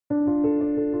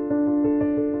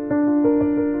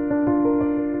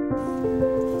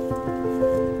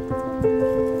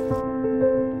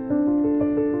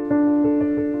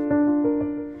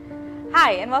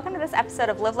and welcome to this episode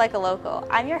of Live Like a Local.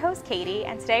 I'm your host, Kaitie,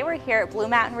 and today we're here at Blue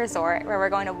Mountain Resort, where we're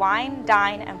going to wine,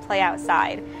 dine, and play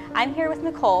outside. I'm here with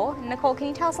Nicole. Nicole, can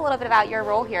you tell us a little bit about your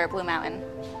role here at Blue Mountain?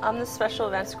 I'm the special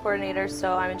events coordinator,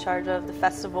 so I'm in charge of the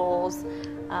festivals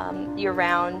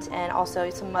year-round, and also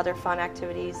some other fun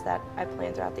activities that I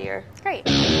plan throughout the year. That's great.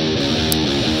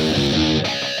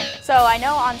 So I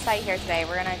know on site here today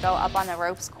we're going to go up on the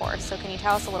ropes course, so can you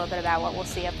tell us a little bit about what we'll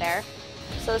see up there?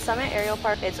 So the Summit Aerial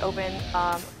Park is open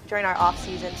during our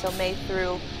off-season, so May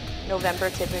through November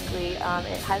typically.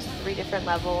 It has 3 different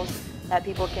levels that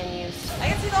people can use. I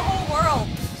can see the whole world!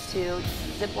 To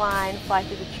zip line, fly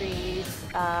through the trees,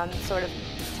 sort of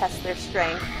test their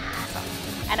strength.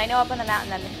 Awesome. And I know up on the mountain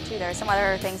then too, there are some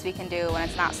other things we can do when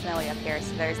it's not snowy up here.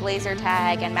 So there's laser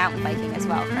tag and mountain biking as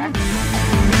well, correct?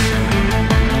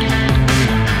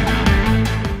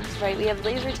 Right, we have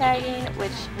laser tagging,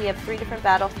 which we have 3 different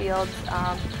battlefields.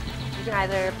 You can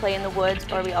either play in the woods,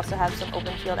 or we also have some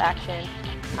open field action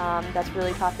that's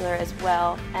really popular as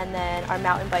well. And then our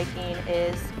mountain biking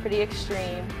is pretty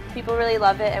extreme. People really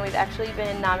love it, and we've actually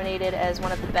been nominated as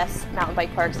one of the best mountain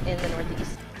bike parks in the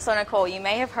Northeast. So Nicole, you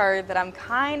may have heard that I'm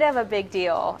kind of a big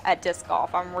deal at disc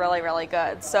golf. I'm really, really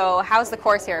good. So how's the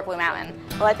course here at Blue Mountain?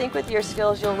 Well, I think with your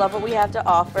skills, you'll love what we have to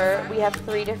offer. We have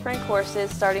 3 different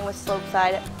courses, starting with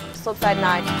Slopeside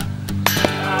 9,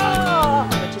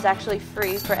 which is actually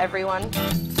free for everyone.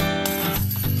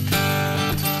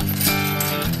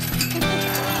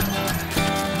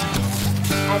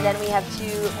 And then we have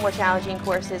 2 more challenging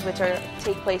courses, which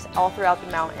take place all throughout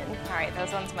the mountain. All right,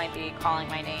 those ones might be calling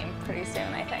my name pretty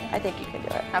soon, I think. I think you can do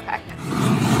it. Okay.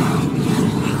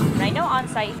 And I know on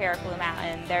site here at Blue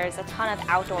Mountain, there's a ton of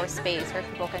outdoor space where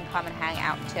people can come and hang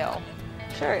out too.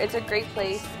 Sure, it's a great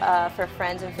place for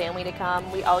friends and family to come.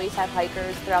 We always have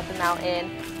hikers throughout the mountain,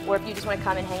 or if you just want to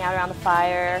come and hang out around the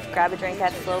fire, grab a drink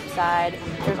at Slopeside,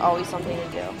 there's always something to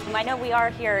do. I know we are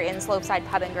here in Slopeside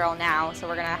Pub and Grill now, so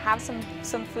we're going to have some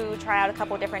food, try out a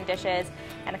couple different dishes,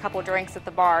 and a couple drinks at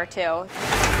the bar too.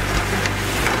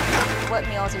 What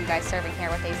meals are you guys serving here?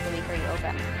 What days of the week are you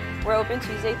open? We're open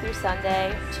Tuesday through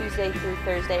Sunday. Tuesday through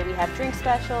Thursday we have drink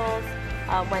specials.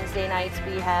 Wednesday nights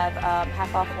we have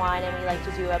half off wine, and we like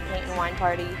to do a paint and wine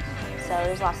party, so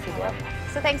there's lots to do.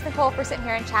 So thanks Nicole for sitting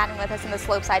here and chatting with us in the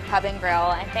Slopeside Pub and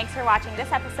Grill, and thanks for watching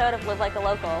this episode of Live Like a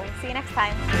Local. See you next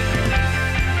time.